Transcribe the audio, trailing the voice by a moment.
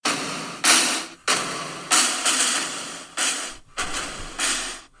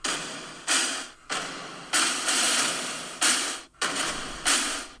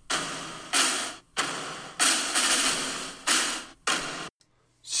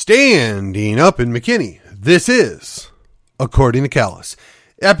Standing up in McKinney, this is, According to Callus,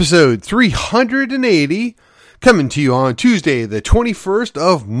 episode 380, coming to you on Tuesday, the 21st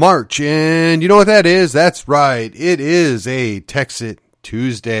of March. And you know what that is? That's right, it is a Texit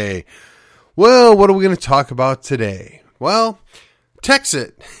Tuesday. Well, what are we going to talk about today? Well,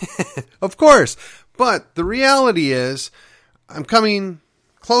 Texit, of course. But the reality is, I'm coming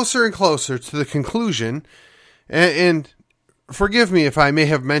closer and closer to the conclusion, and forgive me if I may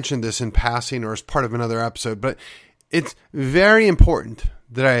have mentioned this in passing or as part of another episode, but it's very important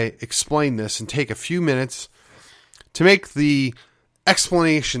that I explain this and take a few minutes to make the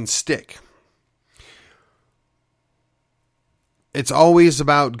explanation stick. It's always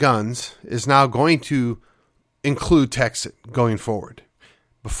about guns is now going to include Texit going forward.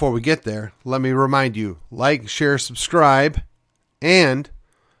 Before we get there, let me remind you, like, share, subscribe, and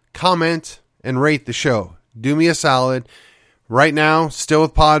comment and rate the show. Do me a solid. Right now, still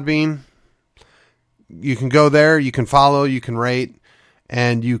with Podbean, you can go there, you can follow, you can rate,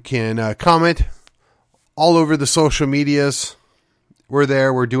 and you can comment all over the social medias. We're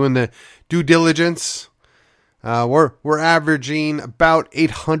there. We're doing the due diligence. We're averaging about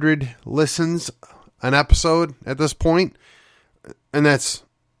 800 listens an episode at this point, and that's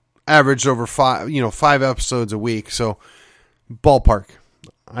averaged over five episodes a week. So ballpark.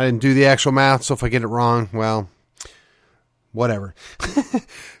 I didn't do the actual math, so if I get it wrong, well, whatever.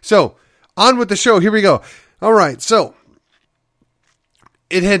 So, on with the show. Here we go. All right. So,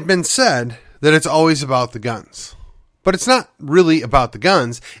 it had been said that it's always about the guns. But it's not really about the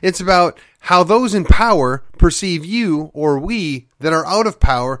guns. It's about how those in power perceive you or we that are out of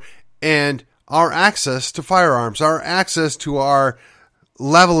power and our access to firearms, our access to our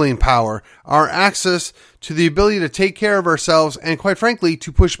leveling power, our access to the ability to take care of ourselves and, quite frankly,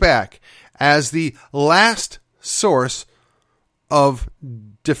 to push back as the last source of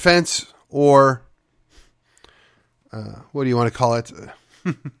defense or what do you want to call it?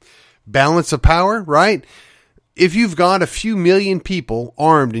 Balance of power, right? If you've got a few million people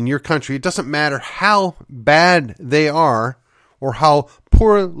armed in your country, it doesn't matter how bad they are or how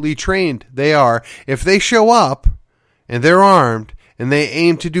poorly trained they are. If they show up and they're armed and they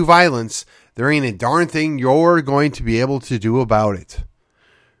aim to do violence, there ain't a darn thing you're going to be able to do about it.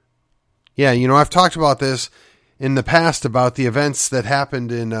 Yeah, I've talked about this in the past about the events that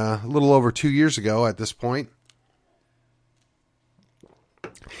happened in a little over 2 years ago at this point.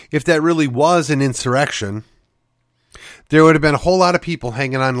 If that really was an insurrection, there would have been a whole lot of people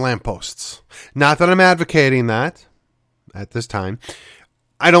hanging on lampposts. Not that I'm advocating that at this time.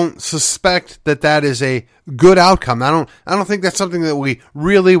 I don't suspect that that is a good outcome. I don't think that's something that we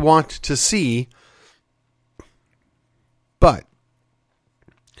really want to see. But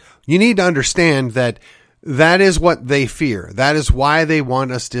you need to understand that that is what they fear. That is why they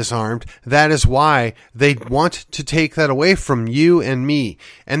want us disarmed. That is why they want to take that away from you and me.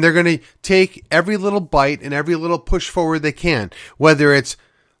 And they're going to take every little bite and every little push forward they can. Whether it's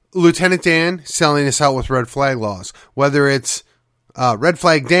Lieutenant Dan selling us out with red flag laws. Whether it's Red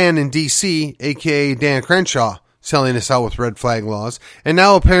Flag Dan in D.C., a.k.a. Dan Crenshaw, selling us out with red flag laws. And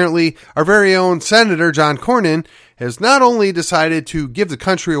now apparently our very own Senator John Cornyn has not only decided to give the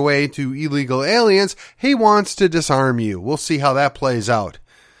country away to illegal aliens, he wants to disarm you. We'll see how that plays out.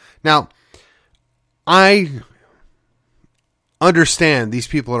 Now, I understand these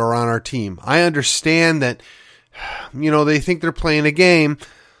people that are on our team. I understand that, they think they're playing a game.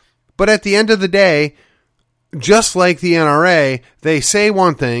 But at the end of the day, just like the NRA, they say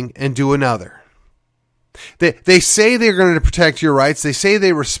one thing and do another. They say they're going to protect your rights. They say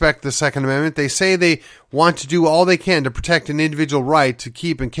they respect the Second Amendment. They say they want to do all they can to protect an individual right to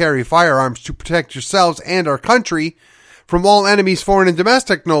keep and carry firearms to protect yourselves and our country from all enemies, foreign and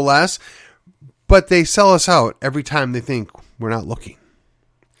domestic, no less. But they sell us out every time they think we're not looking.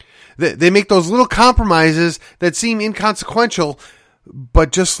 They make those little compromises that seem inconsequential,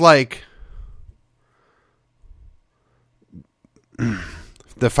 but just like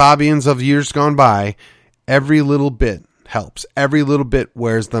the Fabians of years gone by, every little bit helps. Every little bit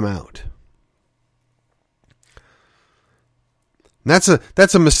wears them out. And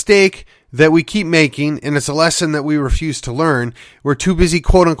that's a mistake that we keep making, and it's a lesson that we refuse to learn. We're too busy,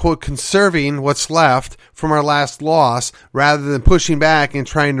 quote-unquote, conserving what's left from our last loss rather than pushing back and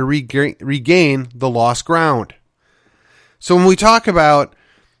trying to regain the lost ground. So when we talk about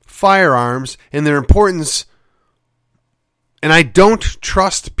firearms and their importance, and I don't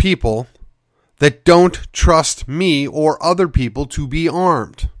trust people that don't trust me or other people to be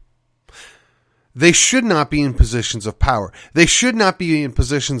armed. They should not be in positions of power. They should not be in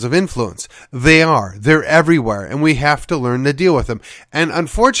positions of influence. They are. They're everywhere, and we have to learn to deal with them. And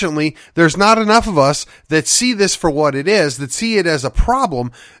unfortunately, there's not enough of us that see this for what it is, that see it as a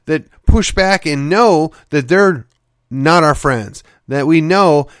problem, that push back and know that they're not our friends, that we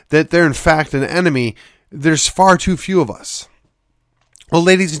know that they're in fact an enemy. There's far too few of us. Well,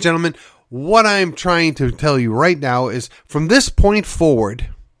 ladies and gentlemen, what I'm trying to tell you right now is from this point forward,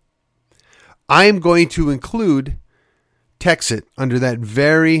 I'm going to include Texit under that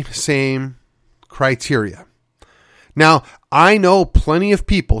very same criteria. Now, I know plenty of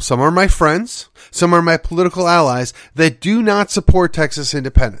people, some are my friends, some are my political allies, that do not support Texas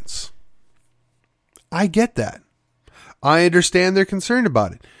independence. I get that. I understand they're concerned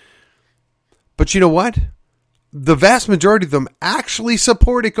about it. But you know what? The vast majority of them actually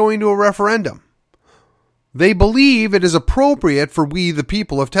support it going to a referendum. They believe it is appropriate for we, the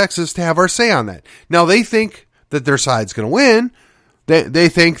people of Texas, to have our say on that. Now, they think that their side's going to win. They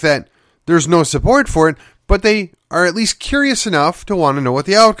think that there's no support for it, but they are at least curious enough to want to know what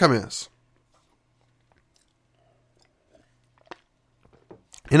the outcome is.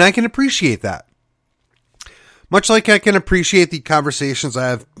 And I can appreciate that. Much like I can appreciate the conversations I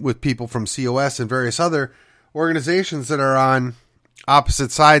have with people from COS and various other organizations that are on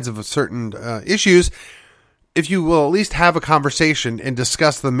opposite sides of certain issues. If you will at least have a conversation and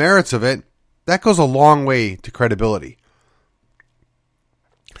discuss the merits of it, that goes a long way to credibility.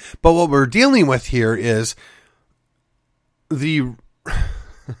 But what we're dealing with here is the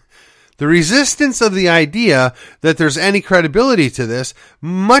resistance of the idea that there's any credibility to this,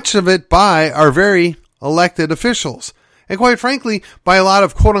 much of it by our very elected officials, and quite frankly, by a lot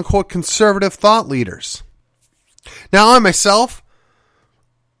of quote-unquote conservative thought leaders. Now, I myself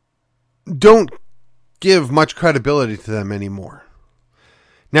don't give much credibility to them anymore.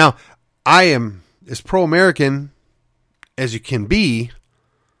 Now, I am as pro-American as you can be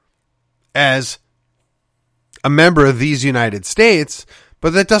as a member of these United States,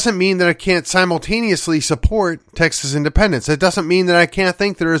 but that doesn't mean that I can't simultaneously support Texas independence. It doesn't mean that I can't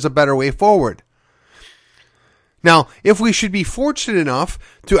think there is a better way forward. Now, if we should be fortunate enough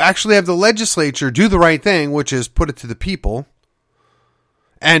to actually have the legislature do the right thing, which is put it to the people,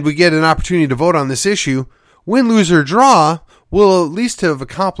 and we get an opportunity to vote on this issue, win, lose, or draw, we'll at least have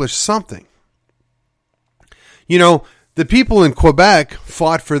accomplished something. You know, the people in Quebec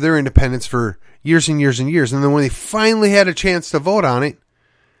fought for their independence for years and years and years, and then when they finally had a chance to vote on it,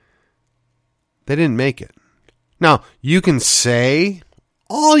 they didn't make it. Now, you can say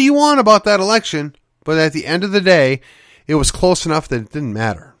all you want about that election, but at the end of the day, it was close enough that it didn't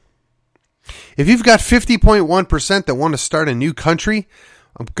matter. If you've got 50.1% that want to start a new country,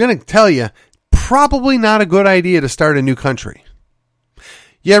 I'm going to tell you, probably not a good idea to start a new country.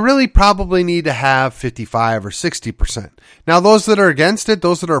 You really probably need to have 55 or 60%. Now, those that are against it,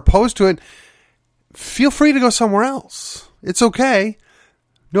 those that are opposed to it, feel free to go somewhere else. It's okay.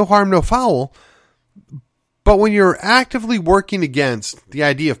 No harm, no foul. But when you're actively working against the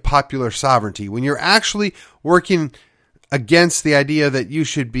idea of popular sovereignty, when you're actually working against the idea that you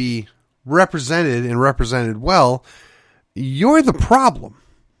should be represented and represented well, you're the problem.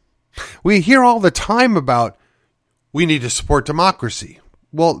 We hear all the time about we need to support democracy.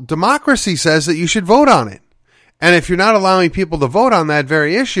 Well, democracy says that you should vote on it. And if you're not allowing people to vote on that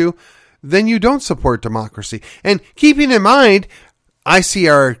very issue, then you don't support democracy. And keeping in mind, I see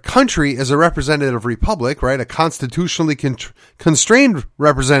our country as a representative republic, right? A constitutionally constrained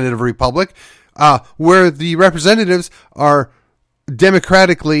representative republic, where the representatives are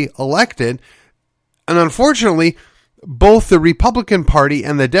democratically elected. And unfortunately, both the Republican Party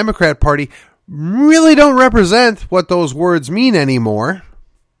and the Democrat Party really don't represent what those words mean anymore.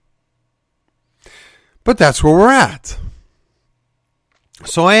 But that's where we're at.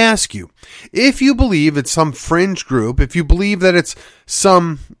 So I ask you, if you believe it's some fringe group, if you believe that it's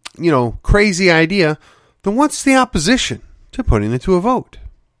some, crazy idea, then what's the opposition to putting it to a vote?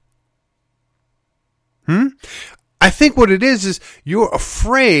 I think what it is you're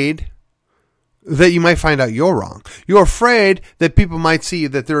afraid that you might find out you're wrong. You're afraid that people might see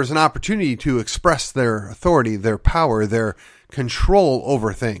that there is an opportunity to express their authority, their power, their control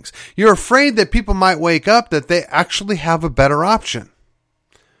over things. You're afraid that people might wake up that they actually have a better option.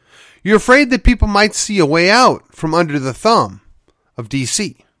 You're afraid that people might see a way out from under the thumb of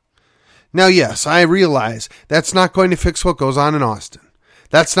DC. Now, yes, I realize that's not going to fix what goes on in Austin.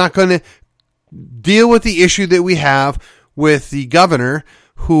 That's not going to deal with the issue that we have with the governor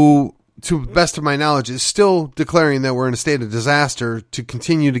who, to the best of my knowledge, is still declaring that we're in a state of disaster to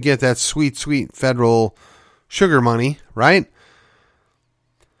continue to get that sweet, sweet federal sugar money, right?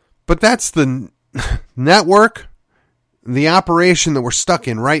 But that's the network, the operation that we're stuck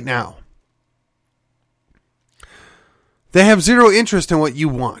in right now. They have zero interest in what you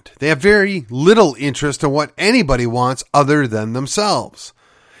want. They have very little interest in what anybody wants other than themselves.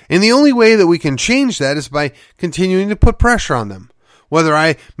 And the only way that we can change that is by continuing to put pressure on them. Whether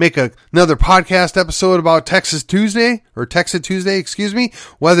I make another podcast episode about Texit Tuesday,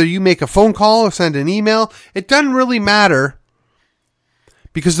 whether you make a phone call or send an email, it doesn't really matter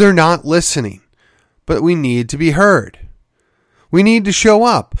because they're not listening. But we need to be heard. We need to show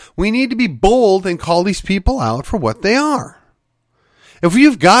up. We need to be bold and call these people out for what they are. If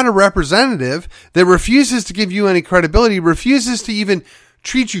you've got a representative that refuses to give you any credibility, refuses to even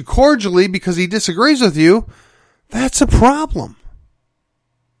treat you cordially because he disagrees with you, that's a problem.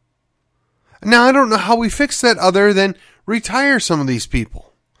 Now, I don't know how we fix that other than retire some of these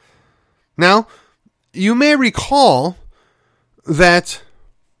people. Now, you may recall that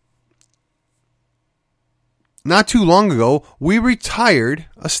not too long ago, we retired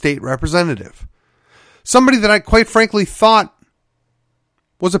a state representative. Somebody that I quite frankly thought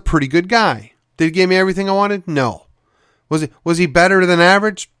was a pretty good guy. Did he give me everything I wanted? No. Was he better than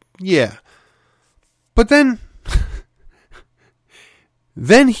average? Yeah. But then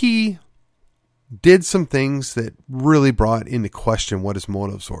he did some things that really brought into question what his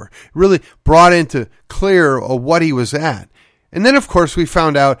motives were. Really brought into clear what he was at. And then, of course, we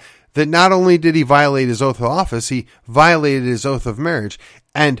found out that not only did he violate his oath of office, he violated his oath of marriage.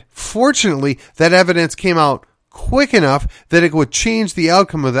 And fortunately, that evidence came out quick enough that it would change the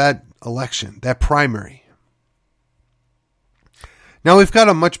outcome of that election, that primary. Now we've got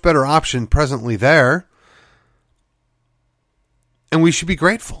a much better option presently there, and we should be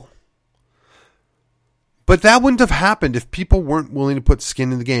grateful. But that wouldn't have happened if people weren't willing to put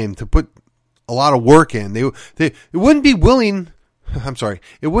skin in the game, to put a lot of work in. They wouldn't be willing...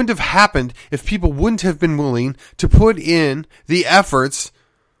 It wouldn't have happened if people wouldn't have been willing to put in the efforts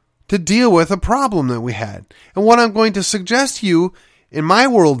to deal with a problem that we had. And what I'm going to suggest to you, in my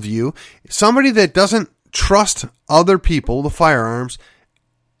worldview, somebody that doesn't trust other people, the firearms,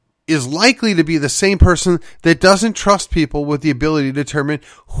 is likely to be the same person that doesn't trust people with the ability to determine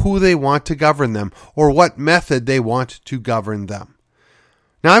who they want to govern them or what method they want to govern them.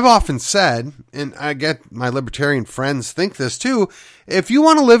 Now, I've often said, and I get my libertarian friends think this too, if you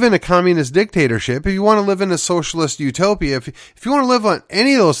want to live in a communist dictatorship, if you want to live in a socialist utopia, if you want to live on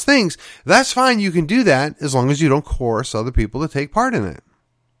any of those things, that's fine. You can do that as long as you don't coerce other people to take part in it.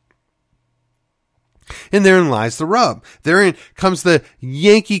 And therein lies the rub. Therein comes the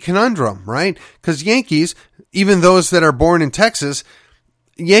Yankee conundrum, right? Because Yankees, even those that are born in Texas,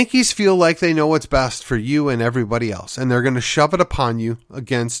 Yankees feel like they know what's best for you and everybody else, and they're going to shove it upon you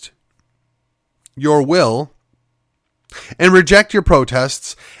against your will and reject your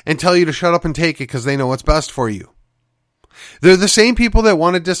protests and tell you to shut up and take it because they know what's best for you. They're the same people that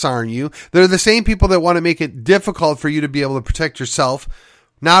want to disarm you. They're the same people that want to make it difficult for you to be able to protect yourself,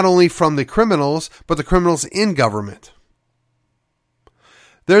 not only from the criminals, but the criminals in government.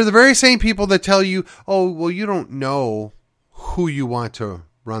 They're the very same people that tell you, oh, well, you don't know who you want to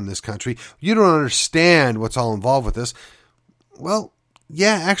run this country. You don't understand what's all involved with this. Well,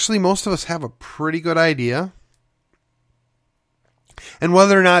 yeah, actually, most of us have a pretty good idea. And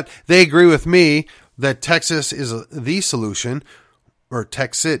whether or not they agree with me that Texas is the solution, or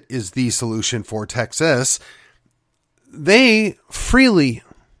Texit is the solution for Texas, they freely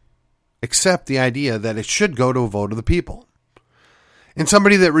accept the idea that it should go to a vote of the people. And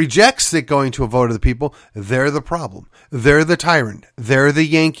somebody that rejects it going to a vote of the people, they're the problem. They're the tyrant. They're the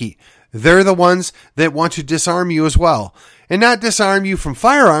Yankee. They're the ones that want to disarm you as well. And not disarm you from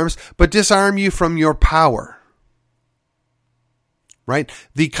firearms, but disarm you from your power. Right?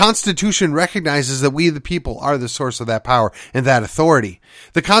 The Constitution recognizes that we, the people, are the source of that power and that authority.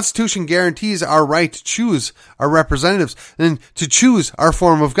 The Constitution guarantees our right to choose our representatives and to choose our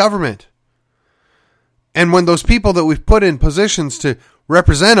form of government. And when those people that we've put in positions to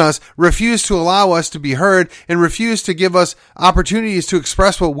represent us refuse to allow us to be heard and refuse to give us opportunities to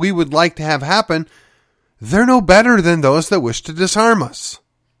express what we would like to have happen, they're no better than those that wish to disarm us.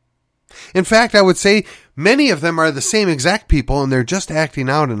 In fact, I would say many of them are the same exact people, and they're just acting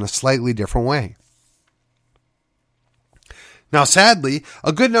out in a slightly different way. Now, sadly,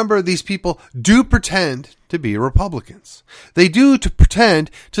 a good number of these people do pretend to be Republicans. They do to pretend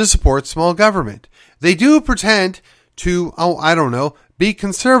to support small government. They do pretend to, be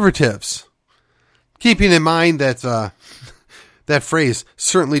conservatives. Keeping in mind that that phrase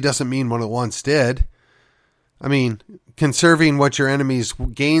certainly doesn't mean what it once did. I mean, conserving what your enemy's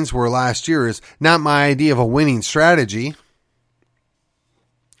gains were last year is not my idea of a winning strategy.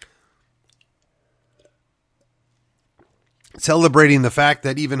 celebrating the fact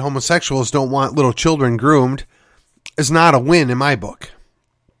that even homosexuals don't want little children groomed is not a win in my book.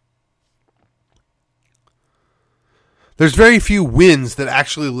 There's very few wins that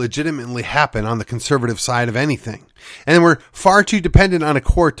actually legitimately happen on the conservative side of anything. And we're far too dependent on a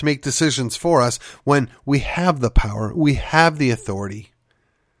court to make decisions for us when we have the power, we have the authority,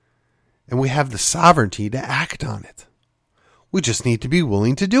 and we have the sovereignty to act on it. We just need to be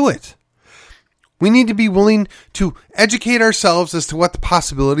willing to do it. We need to be willing to educate ourselves as to what the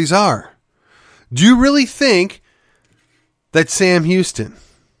possibilities are. Do you really think that Sam Houston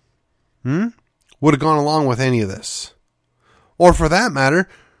would have gone along with any of this? Or for that matter,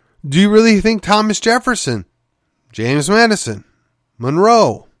 do you really think Thomas Jefferson, James Madison,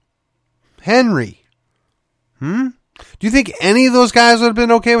 Monroe, Henry, do you think any of those guys would have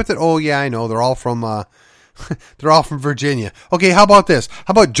been okay with it? Oh yeah, I know. They're all from Virginia. Okay, how about this?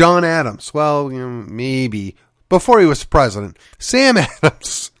 How about John Adams? Well, maybe. Before he was president. Sam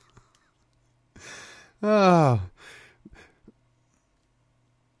Adams. Oh.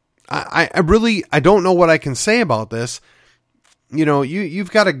 I don't know what I can say about this.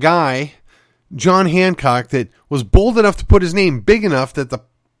 You've got a guy, John Hancock, that was bold enough to put his name big enough that the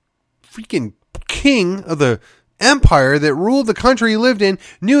freaking king of the empire that ruled the country he lived in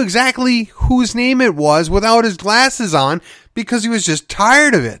knew exactly whose name it was without his glasses on because he was just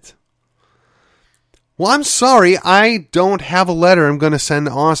tired of it. Well, I'm sorry, I don't have a letter I'm going to send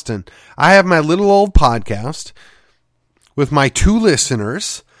to Austin. I have my little old podcast with my 2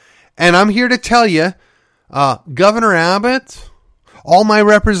 listeners, and I'm here to tell you, Governor Abbott, all my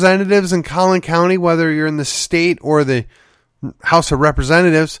representatives in Collin County, whether you're in the state or the House of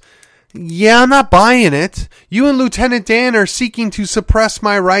Representatives, yeah, I'm not buying it. You and Lieutenant Dan are seeking to suppress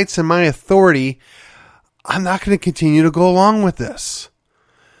my rights and my authority. I'm not going to continue to go along with this.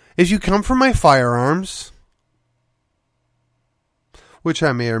 If you come for my firearms, which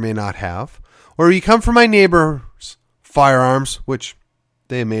I may or may not have, or you come for my neighbor's firearms, which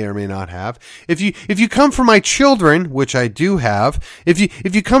they may or may not have. If you come for my children, which I do have, if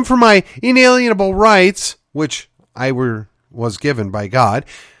you come for my inalienable rights, which I was given by God,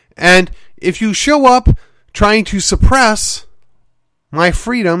 and if you show up trying to suppress my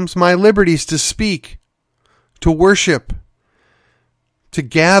freedoms, my liberties to speak, to worship, to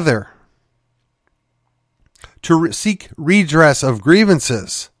gather, to seek redress of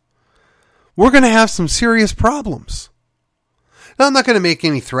grievances, we're going to have some serious problems. Now, I'm not going to make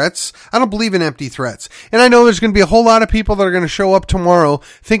any threats. I don't believe in empty threats. And I know there's going to be a whole lot of people that are going to show up tomorrow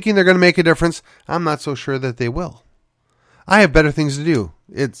thinking they're going to make a difference. I'm not so sure that they will. I have better things to do.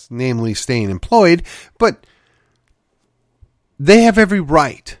 It's namely staying employed, but they have every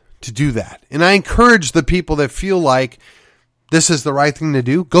right to do that. And I encourage the people that feel like this is the right thing to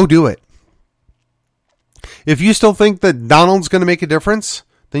do, go do it. If you still think that Donald's going to make a difference,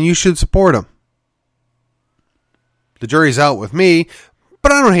 then you should support him. The jury's out with me,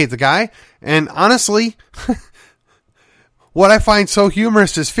 but I don't hate the guy. And honestly, what I find so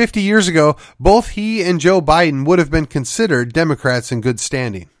humorous is 50 years ago, both he and Joe Biden would have been considered Democrats in good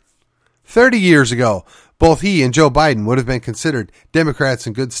standing. 30 years ago, both he and Joe Biden would have been considered Democrats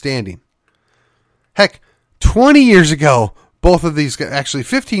in good standing. Heck, 20 years ago, both of these guys, actually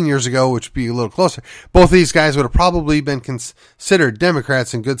 15 years ago, which would be a little closer, both of these guys would have probably been considered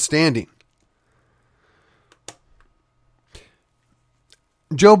Democrats in good standing.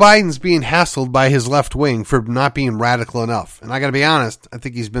 Joe Biden's being hassled by his left wing for not being radical enough. And I got to be honest, I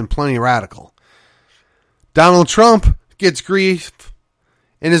think he's been plenty radical. Donald Trump gets grief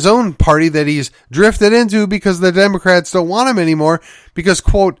in his own party that he's drifted into because the Democrats don't want him anymore because,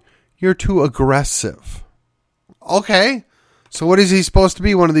 quote, you're too aggressive. Okay, so what is he supposed to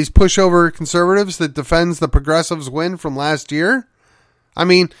be? One of these pushover conservatives that defends the progressives' win from last year? I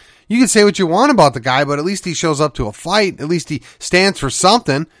mean, you can say what you want about the guy, but at least he shows up to a fight. At least he stands for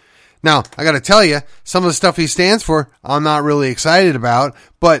something. Now, I got to tell you, some of the stuff he stands for, I'm not really excited about.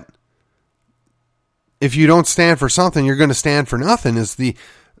 But if you don't stand for something, you're going to stand for nothing is the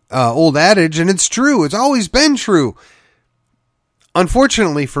old adage. And it's true. It's always been true.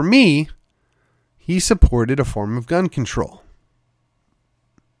 Unfortunately for me, he supported a form of gun control.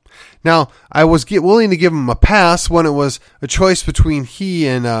 Now, I was willing to give him a pass when it was a choice between he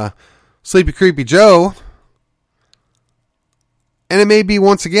and Sleepy Creepy Joe. And it may be,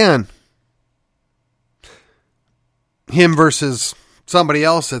 once again, him versus somebody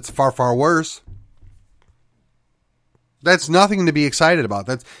else that's far, far worse. That's nothing to be excited about.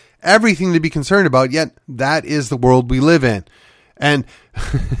 That's everything to be concerned about, yet that is the world we live in. And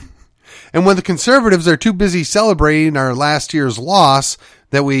and when the conservatives are too busy celebrating our last year's loss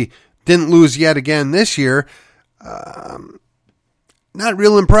that we didn't lose yet again this year, not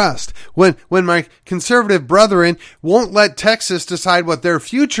real impressed. When my conservative brethren won't let Texas decide what their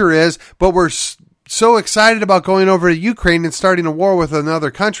future is, but we're so excited about going over to Ukraine and starting a war with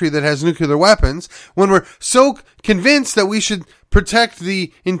another country that has nuclear weapons, when we're so convinced that we should protect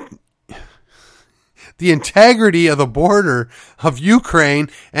the integrity of the border of Ukraine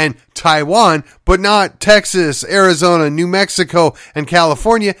and Taiwan, but not Texas, Arizona, New Mexico, and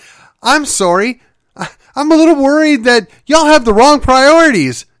California, I'm sorry. I'm a little worried that y'all have the wrong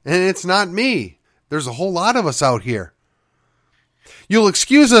priorities, and it's not me. There's a whole lot of us out here. You'll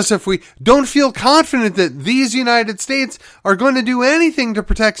excuse us if we don't feel confident that these United States are going to do anything to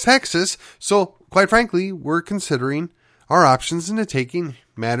protect Texas, so quite frankly, we're considering our options into taking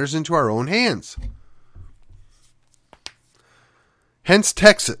matters into our own hands. Hence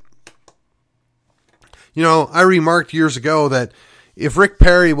Texit. You know, I remarked years ago that if Rick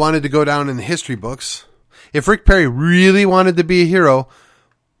Perry wanted to go down in the history books, if Rick Perry really wanted to be a hero,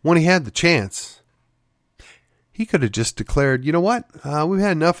 when he had the chance, he could have just declared, you know what, we've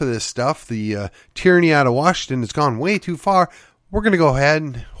had enough of this stuff. The tyranny out of Washington has gone way too far. We're going to go ahead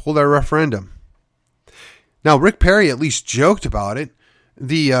and hold our referendum. Now, Rick Perry at least joked about it.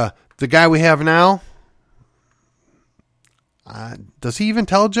 The guy we have now, does he even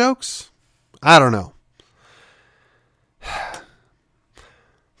tell jokes? I don't know. I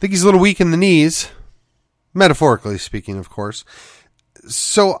think he's a little weak in the knees, metaphorically speaking, of course.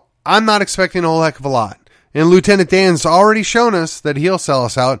 So I'm not expecting a whole heck of a lot. And Lieutenant Dan's already shown us that he'll sell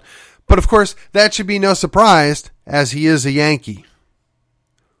us out. But of course, that should be no surprise, as he is a Yankee.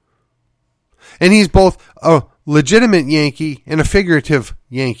 And he's both a legitimate Yankee and a figurative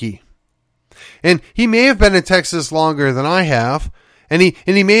Yankee. And he may have been in Texas longer than I have, and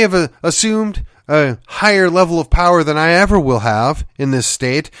he may have assumed a higher level of power than I ever will have in this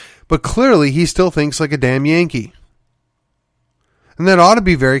state, but clearly he still thinks like a damn Yankee. And that ought to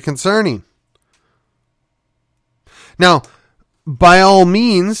be very concerning. Now, by all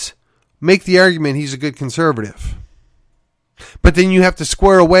means, make the argument he's a good conservative. But then you have to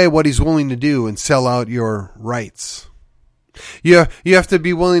square away what he's willing to do and sell out your rights. You have to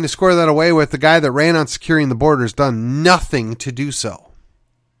be willing to square that away with the guy that ran on securing the border has done nothing to do so.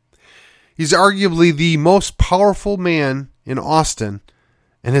 He's arguably the most powerful man in Austin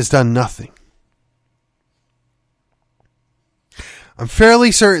and has done nothing. I'm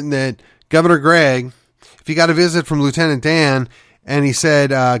fairly certain that Governor Gregg, if he got a visit from Lieutenant Dan and he said,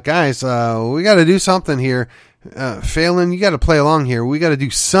 guys, we got to do something here. Phelan, you got to play along here. We got to do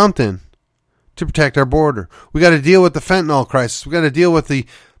something to protect our border. We got to deal with the fentanyl crisis. We got to deal with the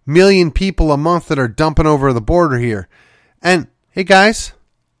 1 million people a month that are dumping over the border here. And hey, guys,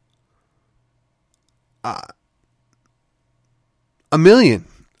 1 million.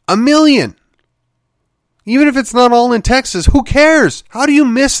 Even if it's not all in Texas, who cares? How do you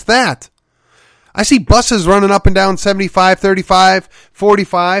miss that? I see buses running up and down 75, 35,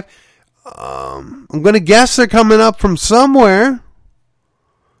 45. I'm going to guess they're coming up from somewhere.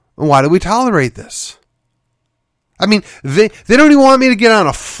 Why do we tolerate this? I mean, they don't even want me to get on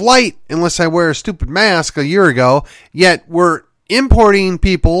a flight unless I wear a stupid mask a year ago, yet we're importing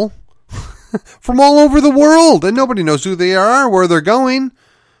people from all over the world, and nobody knows who they are, where they're going.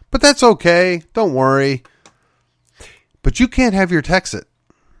 But that's okay. Don't worry. But you can't have your Texit.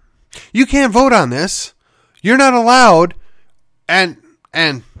 You can't vote on this. You're not allowed. And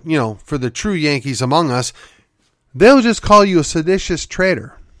you know, for the true Yankees among us, they'll just call you a seditious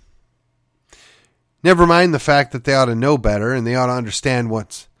traitor. Never mind the fact that they ought to know better and they ought to understand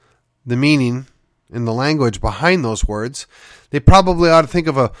what's the meaning and the language behind those words. They probably ought to think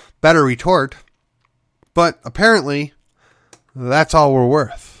of a better retort. But apparently, that's all we're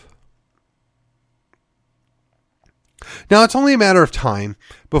worth. Now, it's only a matter of time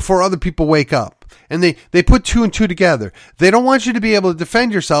before other people wake up and they put two and two together. They don't want you to be able to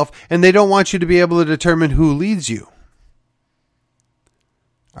defend yourself, and they don't want you to be able to determine who leads you.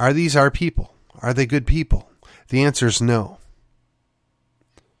 Are these our people? Are they good people? The answer is no.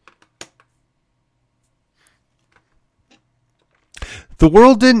 The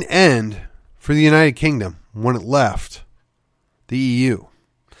world didn't end for the United Kingdom when it left the EU.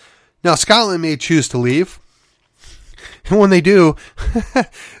 Now, Scotland may choose to leave. And when they do,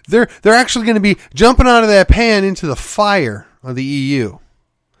 they're actually going to be jumping out of that pan into the fire of the EU.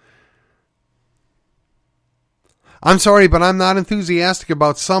 I'm sorry, but I'm not enthusiastic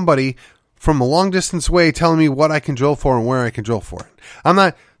about somebody from a long distance away telling me what I can drill for and where I can drill for it. I'm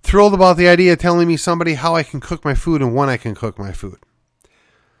not thrilled about the idea of telling me somebody how I can cook my food and when I can cook my food.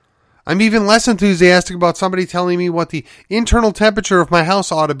 I'm even less enthusiastic about somebody telling me what the internal temperature of my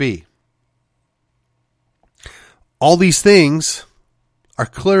house ought to be. All these things are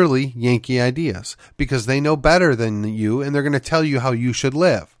clearly Yankee ideas because they know better than you and they're going to tell you how you should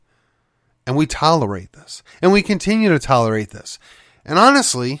live. And we tolerate this. And we continue to tolerate this. And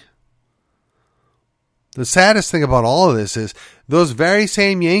honestly, the saddest thing about all of this is those very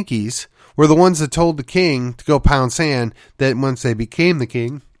same Yankees were the ones that told the king to go pound sand that once they became the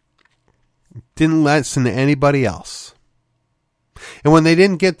king, didn't listen to anybody else. And when they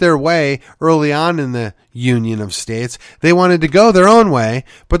didn't get their way early on in the Union of States, they wanted to go their own way.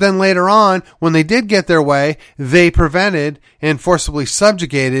 But then later on, when they did get their way, they prevented and forcibly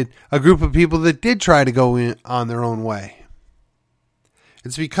subjugated a group of people that did try to go on their own way.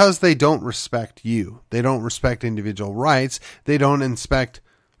 It's because they don't respect you. They don't respect individual rights. They don't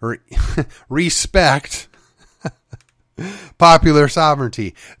respect popular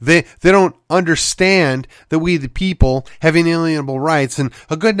sovereignty. They don't understand that we, the people, have inalienable rights, and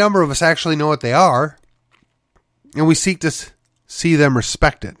a good number of us actually know what they are, and we seek to see them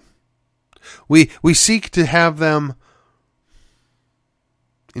respected. We seek to have them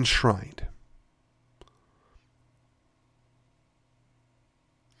enshrined.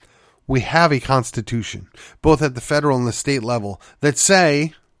 We have a constitution, both at the federal and the state level, that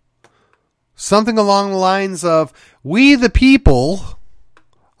say something along the lines of, we the people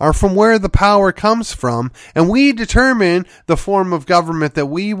are from where the power comes from, and we determine the form of government that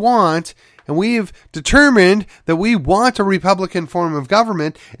we want, and we've determined that we want a Republican form of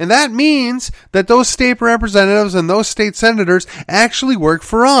government, and that means that those state representatives and those state senators actually work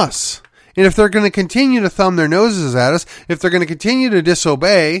for us. And if they're going to continue to thumb their noses at us, if they're going to continue to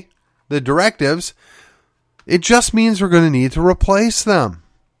disobey the directives, it just means we're going to need to replace them.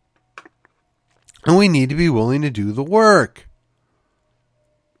 And we need to be willing to do the work.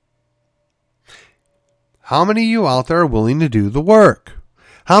 How many of you out there are willing to do the work?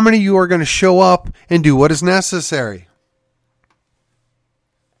 How many of you are going to show up and do what is necessary?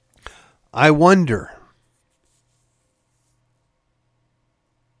 I wonder.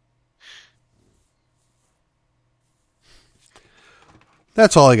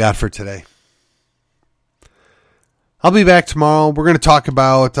 That's all I got for today. I'll be back tomorrow. We're going to talk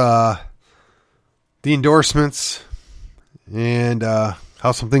about the endorsements and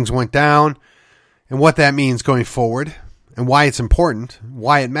how some things went down and what that means going forward and why it's important,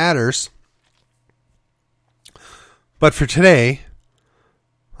 why it matters. But for today,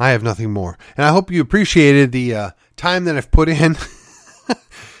 I have nothing more. And I hope you appreciated the time that I've put in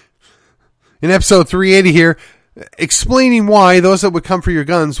episode 380 here, explaining why those that would come for your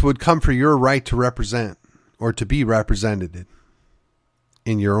guns would come for your right to represent or to be represented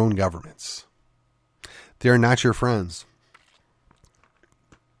in your own governments. They are not your friends.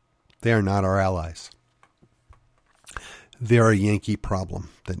 They are not our allies. They are a Yankee problem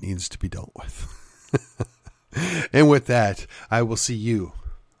that needs to be dealt with. And with that, I will see you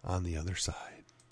on the other side.